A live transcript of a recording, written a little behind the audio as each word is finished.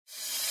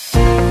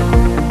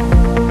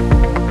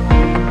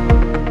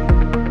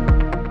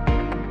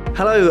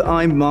Hello,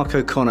 I'm Mark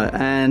O'Connor,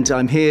 and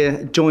I'm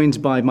here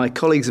joined by my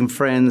colleagues and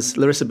friends,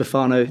 Larissa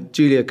Bufano,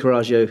 Julia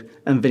Coraggio,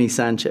 and Vinny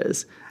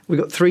Sanchez. We've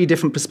got three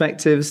different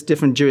perspectives,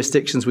 different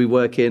jurisdictions we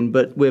work in,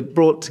 but we're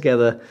brought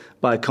together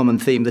by a common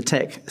theme, the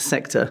tech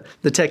sector.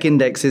 The tech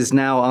index is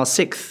now our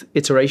sixth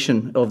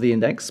iteration of the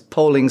index,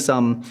 polling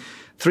some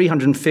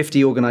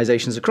 350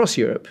 organizations across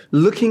Europe,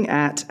 looking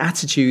at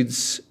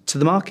attitudes to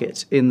the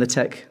market in the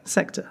tech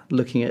sector,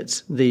 looking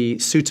at the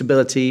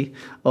suitability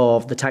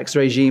of the tax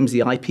regimes,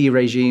 the IP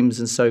regimes,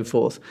 and so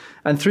forth,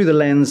 and through the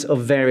lens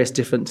of various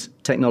different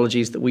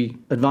technologies that we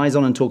advise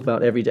on and talk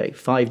about every day: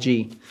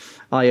 5G,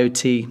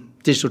 IoT,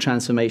 digital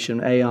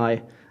transformation,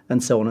 AI,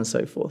 and so on and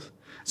so forth.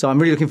 So I'm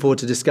really looking forward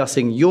to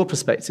discussing your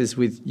perspectives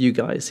with you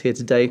guys here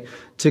today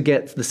to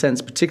get the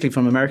sense, particularly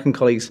from American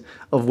colleagues,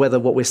 of whether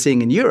what we're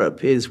seeing in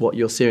Europe is what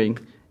you're seeing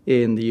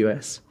in the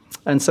US.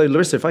 And so,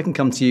 Larissa, if I can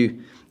come to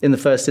you in the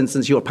first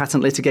instance, you're a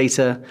patent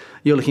litigator,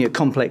 you're looking at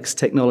complex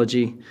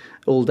technology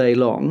all day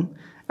long,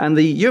 and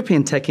the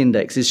European Tech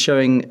Index is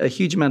showing a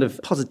huge amount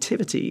of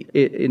positivity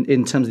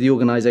in terms of the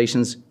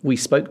organizations we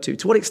spoke to.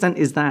 To what extent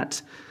is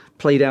that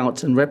played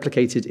out and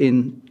replicated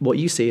in what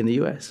you see in the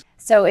US?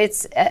 So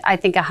it's, I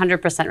think,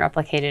 100%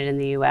 replicated in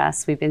the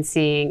US. We've been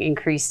seeing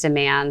increased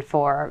demand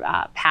for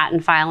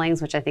patent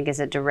filings, which I think is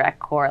a direct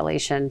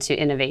correlation to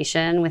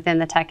innovation within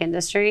the tech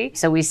industry.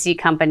 So we see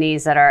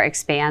companies that are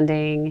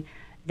expanding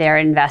their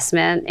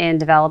investment in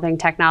developing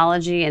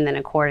technology and then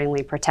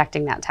accordingly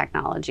protecting that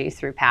technology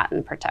through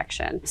patent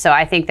protection. So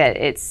I think that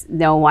it's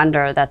no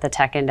wonder that the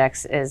tech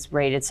index is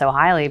rated so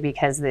highly,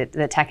 because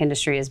the tech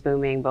industry is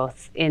booming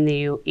both in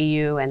the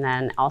EU and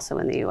then also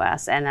in the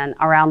US and then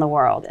around the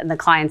world. And the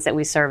clients that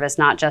we service,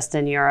 not just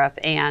in Europe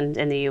and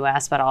in the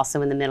US, but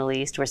also in the Middle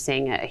East, we're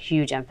seeing a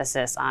huge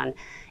emphasis on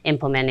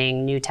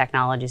implementing new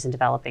technologies and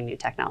developing new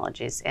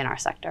technologies in our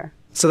sector.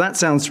 So that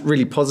sounds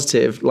really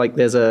positive, like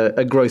there's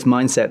a growth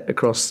mindset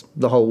across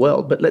the whole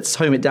world. But let's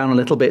hone it down a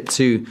little bit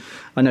to,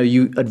 I know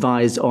you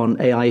advised on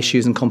AI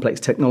issues and complex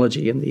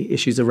technology and the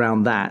issues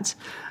around that.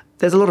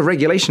 There's a lot of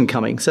regulation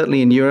coming,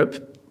 certainly in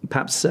Europe,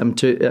 perhaps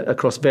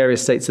across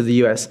various states of the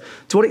US.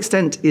 To what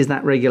extent is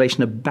that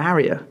regulation a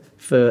barrier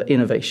for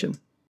innovation?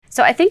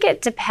 So I think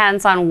it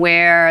depends on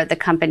where the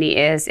company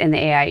is in the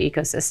AI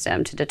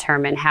ecosystem to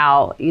determine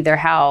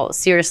how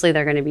seriously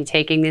they're going to be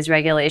taking these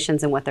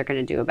regulations and what they're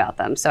going to do about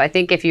them. So I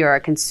think if you're a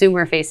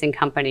consumer-facing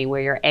company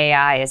where your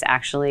AI is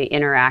actually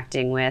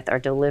interacting with or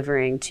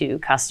delivering to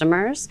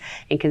customers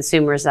and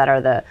consumers that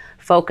are the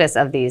focus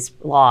of these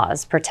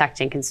laws,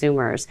 protecting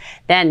consumers,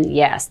 then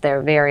yes,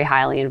 they're very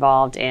highly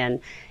involved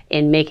in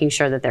making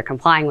sure that they're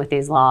complying with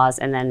these laws,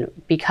 and then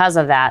because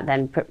of that,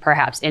 then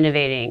perhaps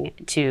innovating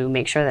to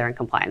make sure they're in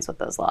compliance with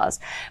those laws.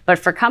 But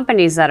for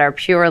companies that are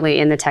purely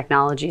in the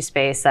technology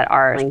space that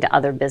are selling to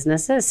other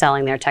businesses,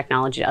 selling their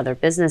technology to other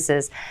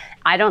businesses,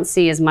 I don't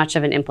see as much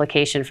of an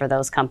implication for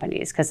those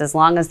companies, because as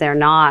long as they're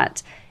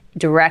not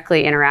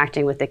directly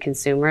interacting with the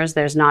consumers,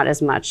 there's not as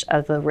much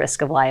of the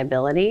risk of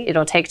liability.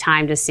 It'll take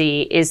time to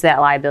see, is that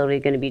liability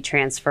going to be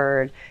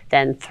transferred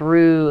then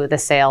through the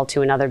sale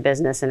to another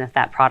business? And if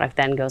that product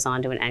then goes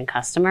on to an end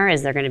customer,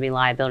 is there going to be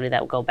liability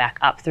that will go back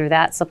up through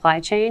that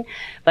supply chain?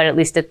 But at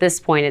least at this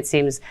point, it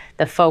seems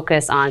the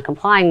focus on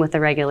complying with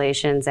the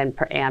regulations and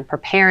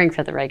preparing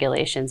for the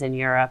regulations in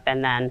Europe,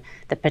 and then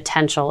the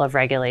potential of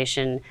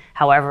regulation,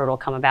 however it will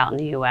come about in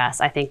the US,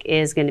 I think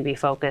is going to be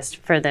focused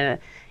for the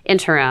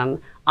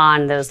interim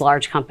on those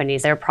large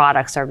companies. Their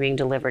products are being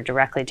delivered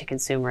directly to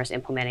consumers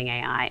implementing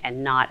AI,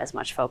 and not as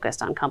much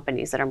focused on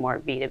companies that are more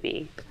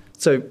B2B.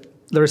 So,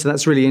 Larissa,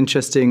 that's really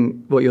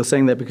interesting what you're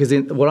saying there, because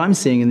what I'm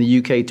seeing in the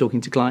UK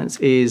talking to clients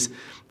is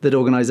that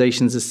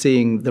organizations are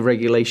seeing the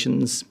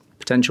regulations,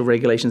 potential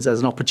regulations, as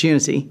an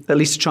opportunity, at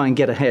least to try and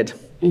get ahead,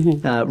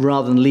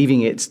 rather than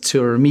leaving it to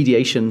a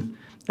remediation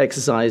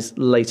exercise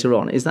later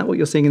on. Is that what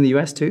you're seeing in the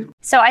US too?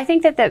 So I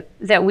think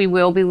that we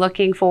will be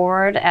looking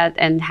forward at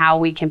and how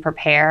we can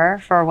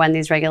prepare for when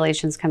these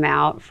regulations come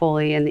out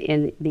fully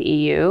in the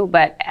EU,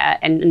 but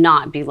and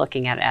not be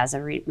looking at it as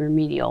a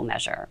remedial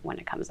measure when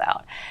it comes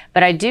out.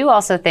 But I do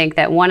also think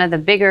that one of the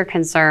bigger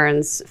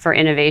concerns for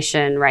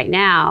innovation right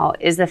now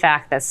is the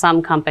fact that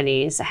some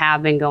companies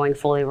have been going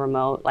fully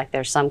remote. Like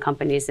there's some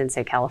companies in,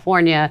 say,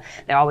 California,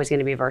 they're always going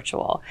to be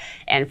virtual.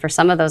 And for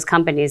some of those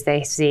companies,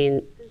 they've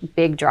seen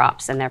big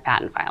drops in their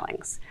patent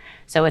filings.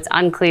 So it's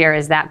unclear,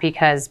 is that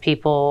because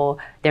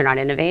they're not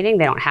innovating,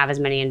 they don't have as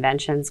many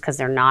inventions because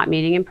they're not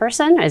meeting in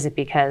person? Is it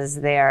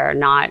because they're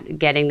not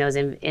getting those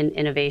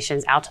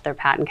innovations out to their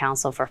patent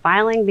counsel for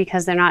filing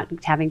because they're not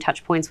having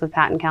touch points with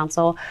patent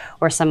counsel,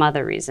 or some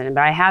other reason?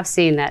 But I have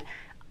seen that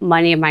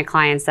many of my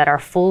clients that are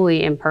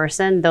fully in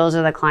person, those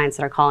are the clients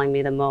that are calling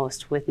me the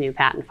most with new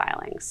patent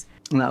filings.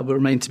 And that will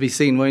remain to be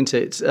seen, won't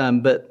it?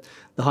 But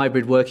the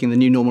hybrid working, the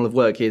new normal of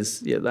work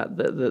is,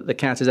 that the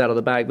cat is out of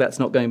the bag. That's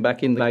not going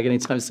back in the bag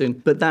anytime soon.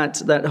 But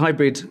that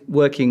hybrid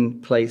working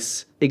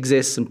place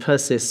exists and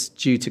persists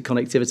due to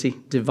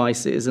connectivity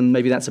devices. And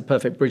maybe that's a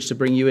perfect bridge to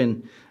bring you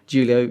in.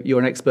 Julio, you're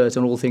an expert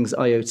on all things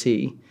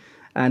IoT.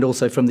 and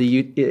also from the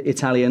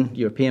Italian,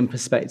 European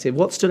perspective.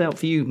 What stood out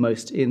for you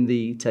most in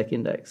the tech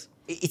index?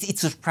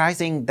 It's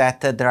surprising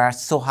that there are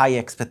so high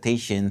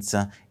expectations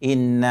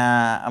in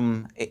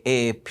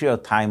a period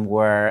of time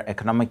where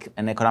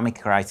an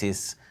economic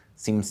crisis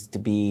seems to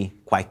be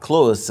quite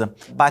close.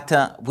 But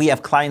we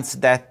have clients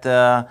that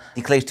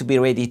declare to be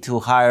ready to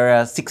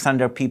hire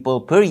 600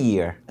 people per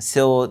year.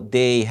 So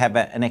they have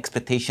an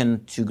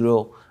expectation to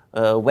grow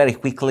very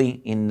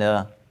quickly in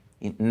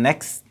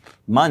next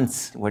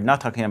months. We're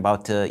not talking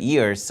about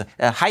years.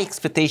 High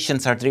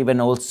expectations are driven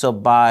also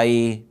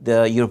by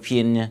the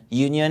European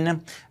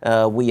Union.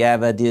 We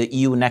have the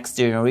EU Next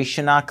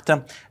Generation Act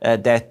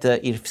that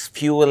is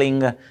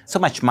fueling so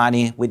much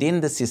money within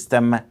the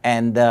system,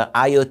 and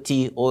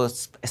IoT,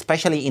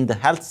 especially in the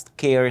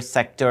healthcare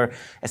sector,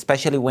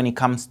 especially when it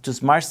comes to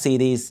smart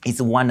cities,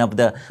 is one of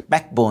the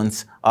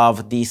backbones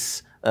of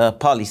these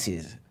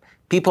policies.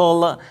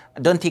 People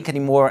don't think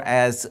anymore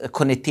as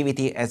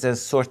connectivity as a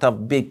sort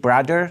of big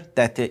brother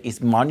that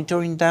is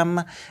monitoring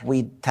them.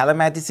 With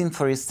telemedicine,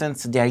 for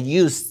instance, they are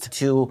used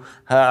to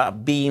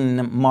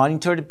being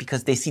monitored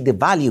because they see the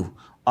value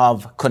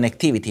of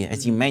connectivity,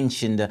 as you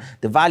mentioned,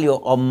 the value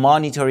of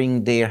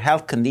monitoring their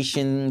health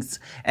conditions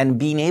and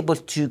being able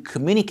to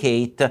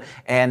communicate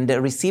and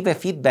receive a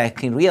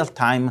feedback in real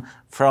time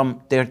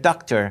from their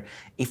doctor.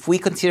 If we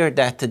consider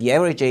that the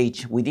average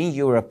age within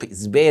Europe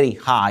is very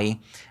high,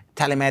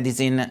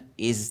 telemedicine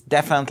is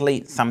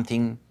definitely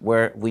something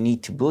where we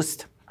need to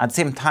boost. At the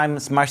same time,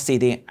 smart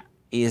city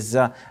is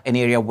an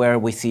area where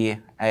we see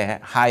a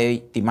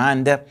high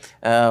demand.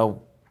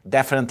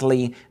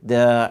 Definitely,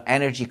 the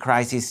energy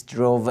crisis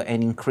drove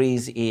an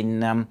increase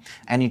in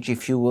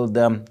energy-fueled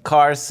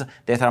cars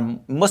that are,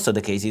 most of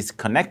the cases,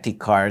 connected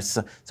cars.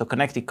 So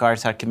connected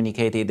cars are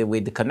communicated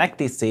with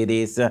connected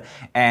cities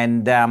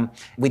and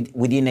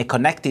within a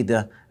connected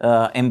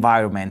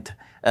environment.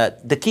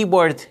 The key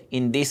word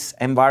in this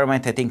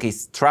environment, I think,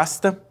 is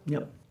trust.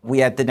 Yep. We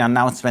had an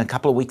announcement a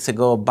couple of weeks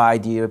ago by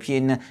the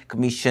European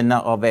Commission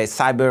of a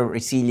Cyber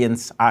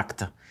Resilience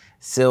Act.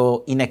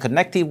 So in a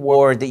connected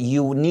world,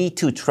 you need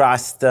to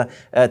trust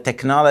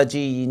technology.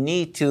 You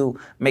need to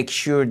make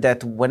sure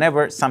that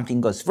whenever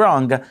something goes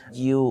wrong,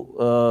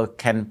 you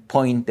can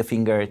point the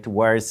finger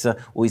towards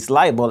who is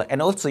liable.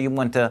 And also you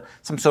want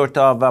some sort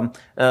of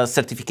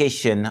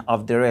certification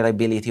of the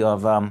reliability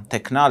of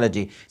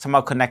technology, somehow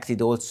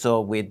connected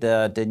also with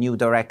the new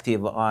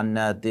directive on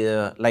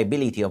the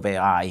liability of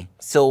AI.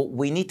 So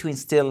we need to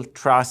instill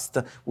trust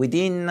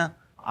within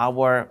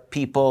our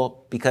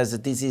people, because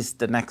this is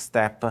the next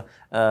step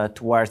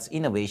towards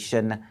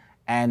innovation.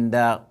 And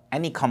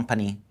any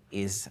company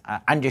is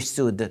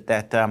understood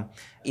that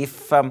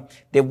if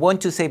they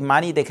want to save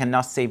money, they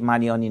cannot save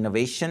money on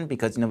innovation,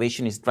 because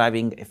innovation is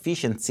driving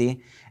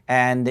efficiency.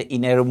 And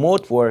in a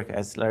remote work,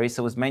 as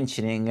Larissa was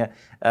mentioning,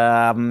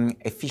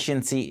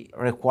 efficiency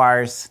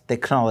requires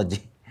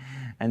technology.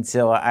 And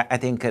so I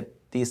think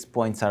these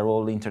points are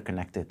all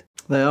interconnected.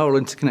 They are all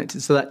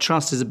interconnected. So that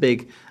trust is a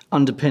big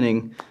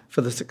underpinning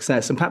for the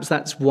success. And perhaps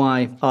that's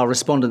why our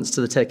respondents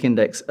to the tech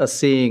index are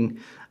seeing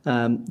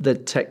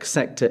the tech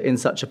sector in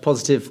such a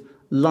positive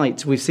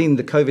light. We've seen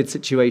the COVID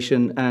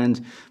situation,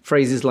 and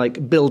phrases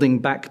like building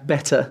back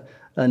better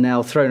are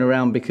now thrown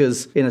around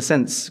because, in a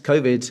sense,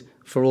 COVID,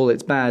 for all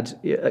it's bad,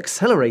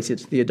 accelerated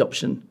the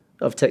adoption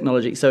of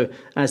technology. So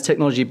as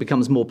technology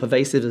becomes more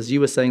pervasive, as you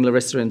were saying,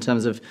 Larissa, in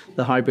terms of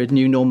the hybrid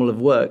new normal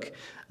of work,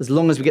 as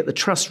long as we get the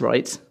trust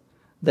right,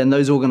 then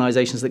those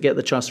organizations that get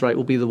the trust right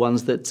will be the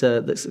ones that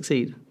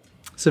succeed.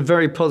 So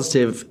very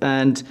positive.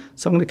 And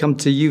so I'm going to come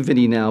to you,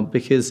 Vinny, now,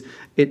 because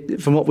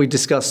from what we've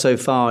discussed so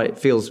far, it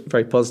feels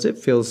very positive,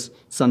 it feels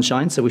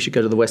sunshine. So we should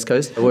go to the West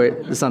Coast where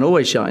the sun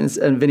always shines.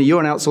 And Vinny, you're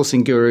an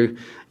outsourcing guru.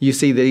 You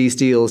see these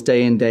deals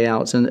day in, day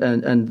out,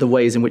 and the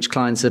ways in which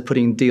clients are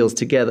putting deals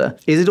together.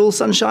 Is it all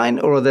sunshine,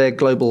 or are there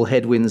global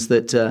headwinds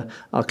that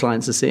our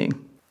clients are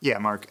seeing? Yeah,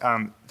 Mark.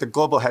 The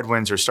global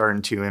headwinds are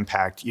starting to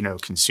impact,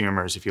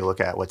 consumers. If you look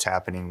at what's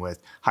happening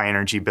with high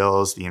energy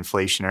bills, the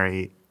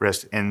inflationary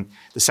risk, and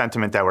the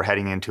sentiment that we're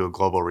heading into a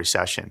global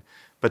recession.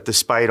 But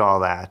despite all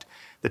that,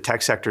 the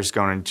tech sector is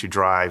going to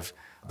drive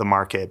the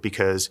market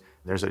because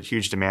there's a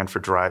huge demand for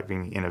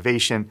driving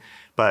innovation.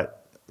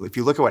 But if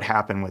you look at what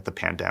happened with the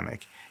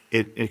pandemic,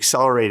 it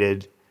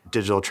accelerated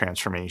digital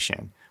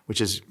transformation,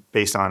 which is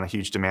based on a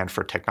huge demand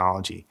for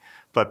technology.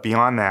 But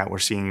beyond that, we're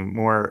seeing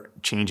more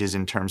changes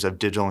in terms of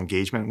digital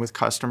engagement with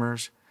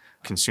customers,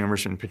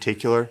 consumers in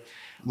particular.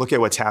 Look at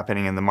what's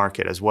happening in the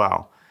market as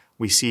well.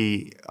 We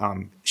see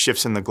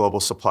shifts in the global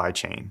supply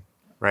chain,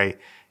 right?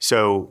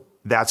 So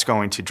that's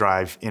going to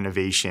drive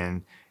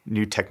innovation,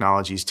 new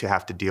technologies to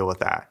have to deal with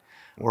that.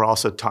 We're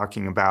also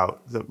talking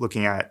about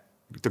looking at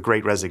the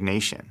Great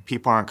Resignation.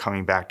 People aren't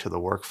coming back to the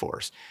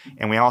workforce.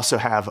 And we also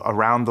have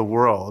around the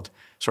world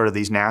sort of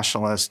these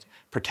nationalist,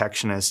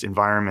 protectionist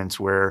environments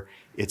where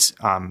it's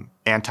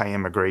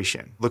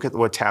anti-immigration. Look at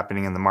what's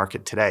happening in the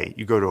market today.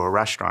 You go to a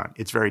restaurant,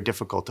 it's very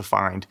difficult to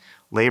find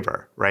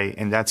labor, right?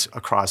 And that's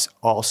across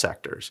all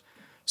sectors.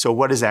 So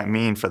what does that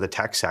mean for the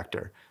tech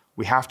sector?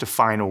 We have to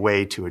find a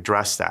way to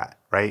address that,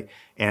 right?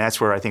 And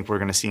that's where I think we're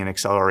going to see an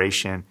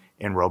acceleration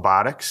in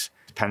robotics,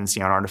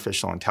 dependency on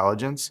artificial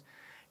intelligence,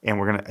 and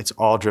it's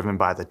all driven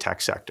by the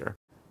tech sector.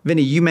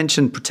 Vinny, you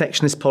mentioned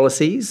protectionist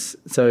policies.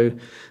 So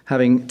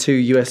having two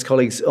US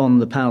colleagues on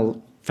the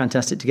panel,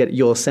 fantastic to get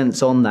your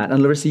sense on that.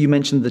 And Larissa, you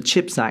mentioned the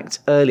CHIPS Act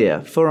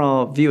earlier. For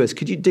our viewers,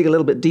 could you dig a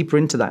little bit deeper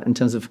into that in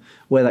terms of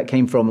where that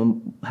came from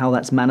and how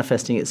that's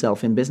manifesting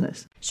itself in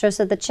business? Sure.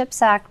 So the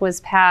CHIPS Act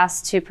was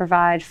passed to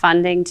provide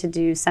funding to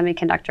do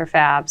semiconductor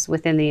fabs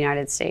within the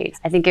United States.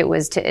 I think it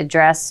was to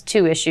address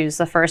two issues,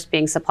 the first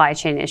being supply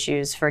chain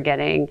issues for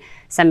getting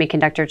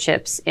semiconductor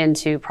chips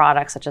into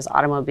products such as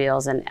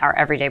automobiles and our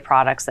everyday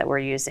products that we're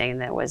using.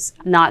 There was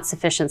not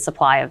sufficient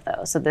supply of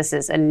those. So this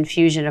is an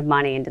infusion of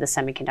money into the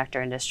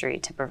semiconductor industry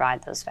to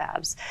provide those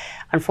fabs.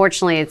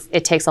 Unfortunately,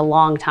 it takes a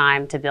long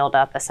time to build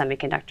up a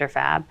semiconductor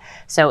fab.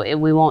 So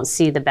we won't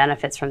see the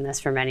benefits from this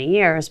for many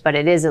years, but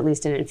it is at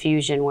least an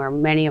infusion where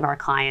many of our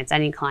clients,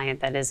 any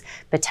client that is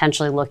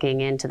potentially looking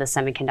into the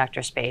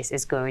semiconductor space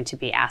is going to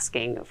be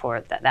asking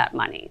for that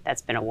money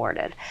that's been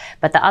awarded.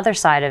 But the other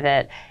side of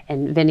it,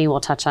 and Vinny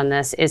will touch on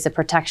this, is the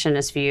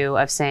protectionist view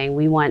of saying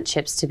we want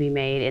chips to be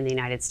made in the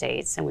United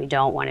States and we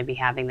don't want to be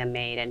having them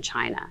made in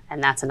China.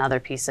 And that's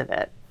another piece of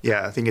it.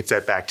 Yeah, I think it's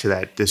back to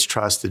that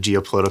distrust, the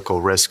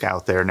geopolitical risk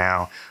out there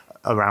now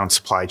around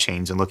supply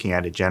chains and looking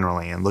at it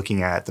generally and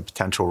looking at the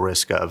potential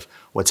risk of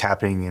what's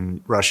happening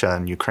in Russia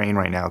and Ukraine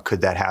right now.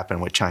 Could that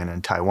happen with China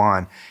and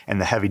Taiwan, and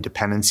the heavy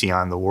dependency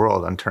on the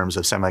world in terms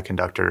of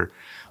semiconductor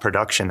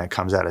production that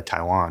comes out of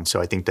Taiwan?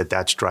 So I think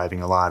that's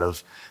driving a lot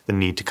of the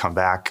need to come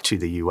back to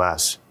the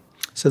U.S.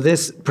 So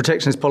this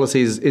protectionist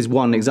policy is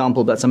one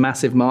example. That's a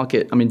massive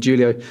market. I mean,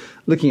 Giulio,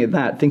 looking at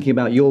that, thinking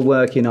about your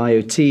work in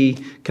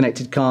IoT,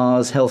 connected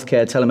cars,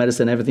 healthcare,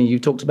 telemedicine, everything you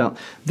talked about,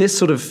 this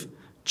sort of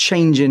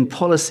change in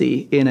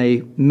policy in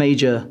a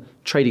major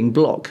trading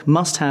bloc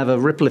must have a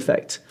ripple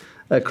effect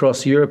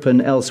across Europe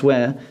and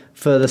elsewhere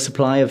for the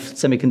supply of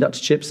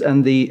semiconductor chips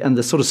and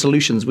the sort of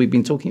solutions we've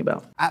been talking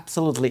about.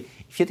 Absolutely.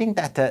 If you think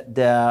that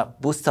the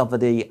boost of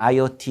the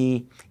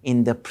IoT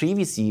in the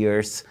previous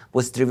years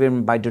was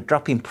driven by the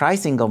drop in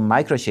pricing of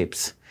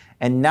microchips,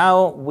 and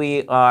now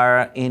we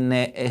are in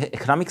an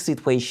economic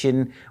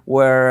situation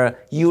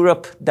where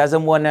Europe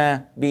doesn't want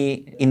to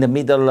be in the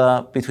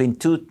middle between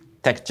two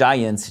tech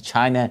giants,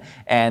 China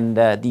and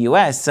the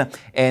US,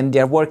 and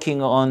they're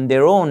working on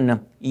their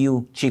own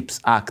EU Chips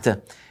Act.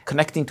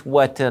 Connecting to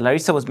what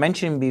Larissa was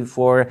mentioning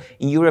before,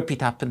 in Europe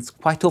it happens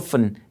quite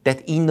often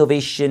that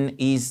innovation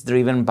is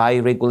driven by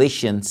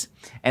regulations.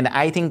 And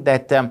I think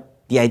that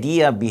the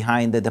idea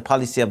behind the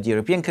policy of the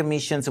European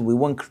Commission, so we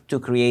want to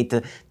create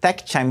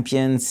tech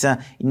champions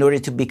in order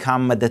to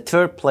become the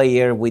third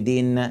player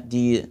within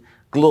the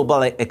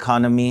global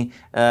economy,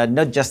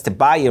 not just a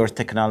buyer of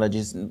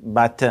technologies,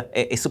 but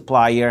a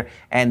supplier.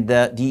 And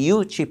the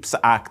EU Chips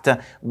Act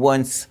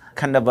wants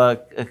kind of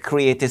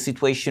create a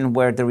situation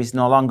where there is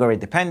no longer a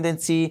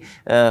dependency,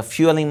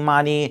 fueling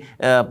money,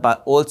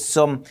 but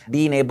also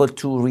being able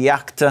to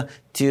react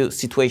to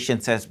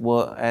situations as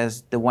well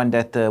as the one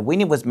that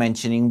Winnie was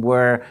mentioning,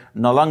 where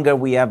no longer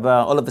we have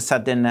all of a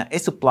sudden a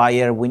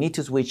supplier. We need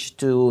to switch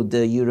to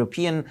the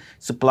European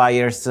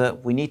suppliers.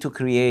 We need to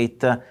create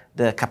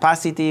the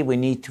capacity. We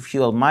need to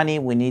fuel money.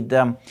 We need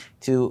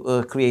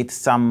to create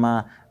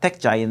some tech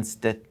giants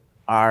that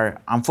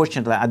are,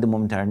 unfortunately, at the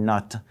moment are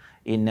not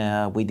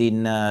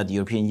within the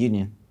European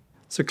Union.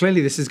 So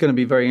clearly this is going to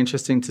be very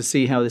interesting to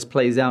see how this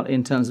plays out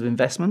in terms of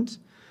investment,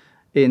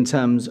 in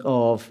terms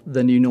of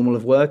the new normal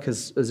of work,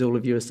 as all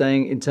of you are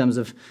saying, in terms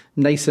of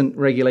nascent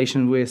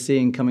regulation we're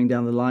seeing coming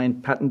down the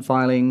line, patent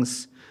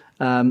filings,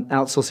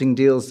 outsourcing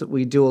deals that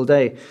we do all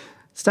day.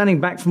 Standing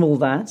back from all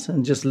that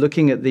and just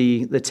looking at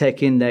the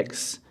tech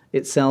index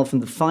itself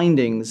and the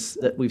findings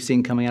that we've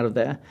seen coming out of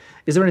there,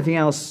 is there anything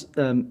else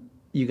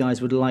you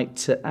guys would like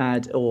to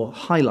add or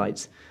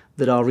highlight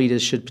that our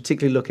readers should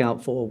particularly look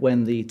out for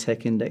when the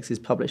tech index is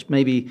published?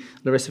 Maybe,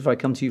 Larissa, if I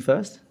come to you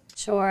first.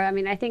 Sure. I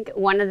mean, I think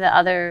one of the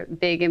other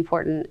big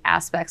important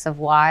aspects of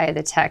why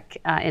the tech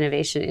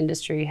innovation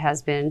industry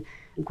has been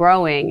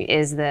growing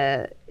is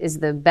the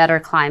better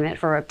climate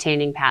for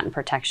obtaining patent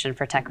protection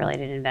for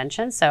tech-related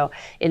inventions. So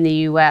in the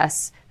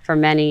U.S., for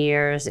many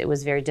years, it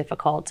was very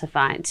difficult to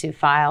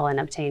file and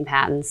obtain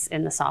patents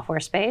in the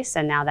software space,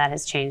 and now that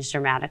has changed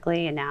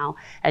dramatically. And now,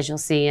 as you'll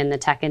see in the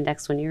tech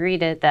index when you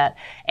read it, that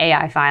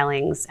AI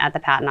filings at the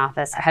patent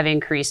office have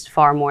increased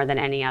far more than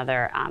any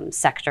other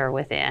sector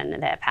within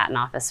the patent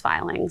office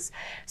filings.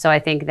 So I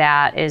think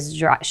that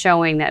is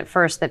showing that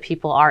first that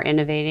people are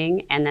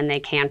innovating, and then they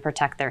can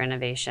protect their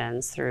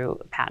innovations through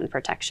patent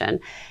protection.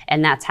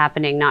 And that's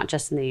happening not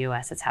just in the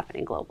U.S., it's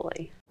happening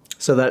globally.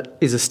 So that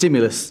is a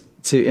stimulus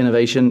to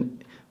innovation,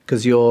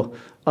 because your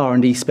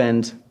R&D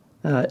spend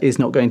is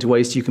not going to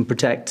waste. You can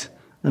protect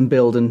and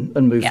build and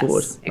move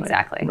forward. Yes,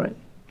 exactly. Right.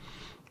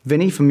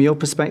 Vinny, from your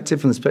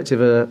perspective, from the perspective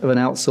of an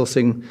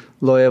outsourcing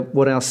lawyer,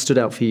 what else stood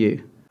out for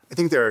you? I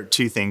think there are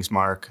two things,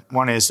 Mark.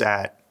 One is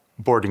that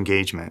board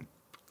engagement.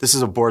 This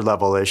is a board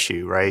level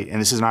issue, right?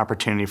 And this is an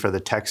opportunity for the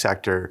tech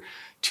sector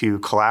to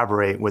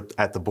collaborate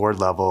at the board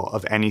level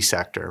of any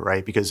sector,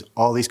 right? Because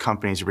all these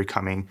companies are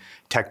becoming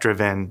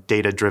tech-driven,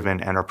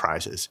 data-driven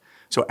enterprises.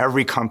 So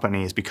every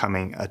company is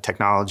becoming a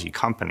technology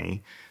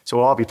company. So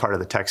we'll all be part of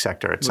the tech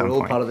sector at some point.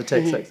 We're all part of the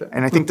tech sector.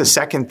 And I think the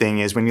second thing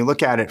is when you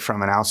look at it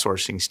from an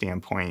outsourcing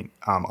standpoint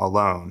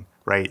alone,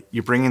 right?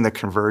 You're bringing the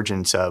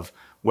convergence of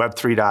Web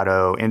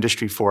 3.0,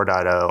 Industry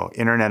 4.0,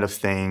 Internet of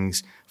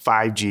Things,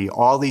 5G,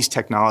 all these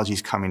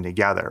technologies coming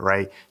together,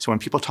 right? So when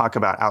people talk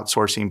about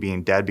outsourcing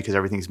being dead because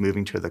everything's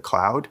moving to the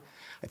cloud,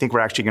 I think we're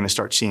actually going to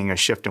start seeing a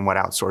shift in what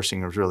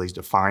outsourcing is really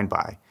defined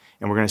by.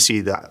 And we're going to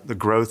see the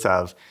growth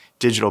of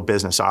digital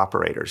business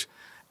operators,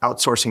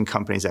 outsourcing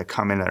companies that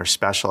come in that are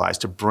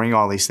specialized to bring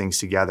all these things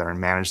together and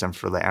manage them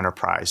for the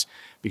enterprise,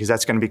 because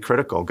that's going to be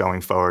critical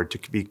going forward to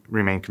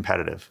remain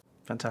competitive.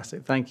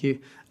 Fantastic, thank you.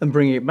 And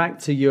bringing it back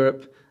to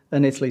Europe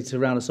and Italy to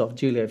round us off,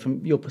 Giulio,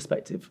 from your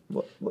perspective,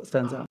 what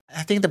stands out?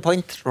 I think the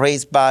point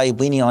raised by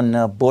Winnie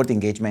on board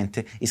engagement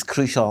is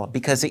crucial,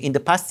 because in the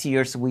past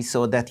years we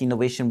saw that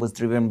innovation was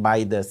driven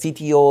by the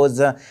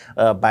CTOs,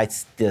 by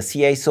the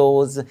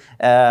CSOs,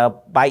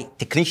 by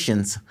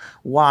technicians,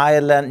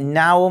 while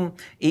now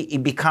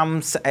it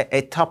becomes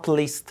a top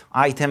list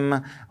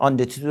item on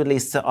the to-do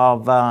list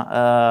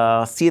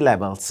of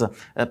C-levels,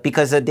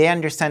 because they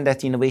understand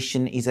that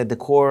innovation is at the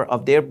core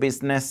of their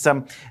business.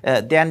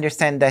 They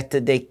understand that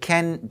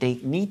they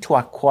need to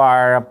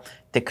acquire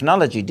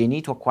technology, they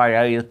need to acquire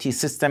IoT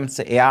systems,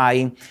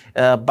 AI,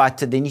 but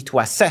they need to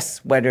assess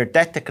whether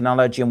that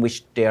technology in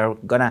which they're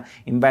going to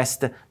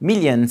invest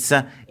millions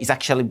is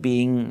actually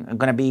going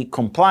to be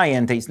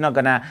compliant. It's not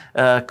going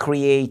to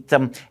create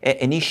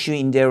an issue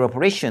in their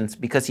operations,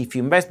 because if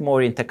you invest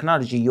more in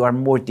technology, you are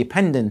more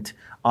dependent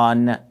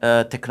on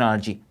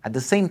technology. At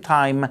the same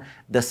time,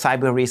 the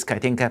cyber risk, I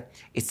think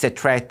it's a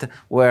threat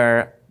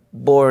where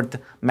board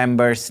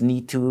members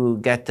need to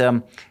get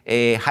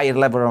a higher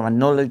level of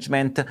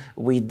acknowledgement.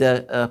 With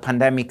the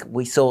pandemic,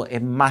 we saw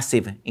a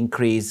massive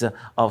increase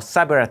of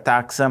cyber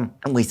attacks. And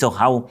we saw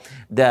how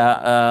the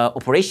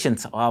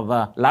operations of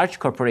large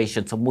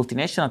corporations, of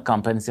multinational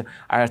companies,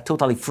 are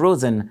totally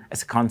frozen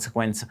as a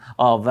consequence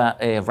of a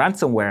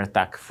ransomware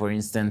attack, for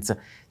instance.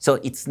 So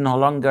it's no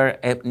longer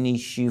an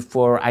issue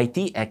for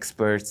IT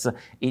experts,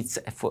 it's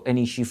an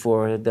issue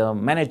for the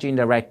managing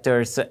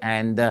directors,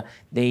 and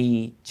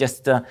they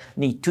just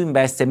need to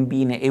invest in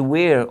being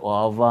aware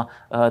of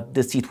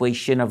the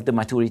situation of the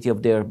maturity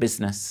of their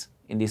business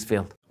in this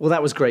field. Well,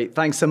 that was great.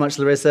 Thanks so much,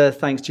 Larissa.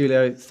 Thanks,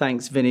 Giulio.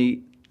 Thanks,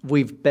 Vinny.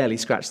 We've barely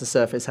scratched the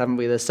surface, haven't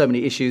we? There's so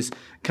many issues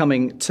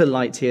coming to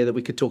light here that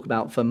we could talk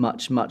about for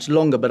much, much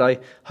longer. But I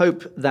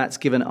hope that's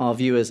given our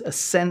viewers a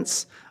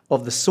sense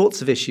of the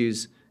sorts of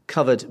issues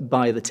covered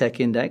by the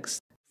Tech Index.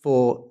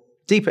 For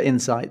deeper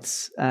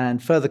insights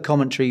and further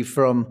commentary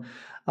from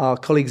our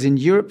colleagues in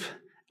Europe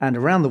and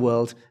around the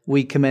world,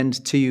 we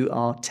commend to you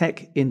our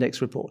Tech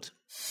Index report.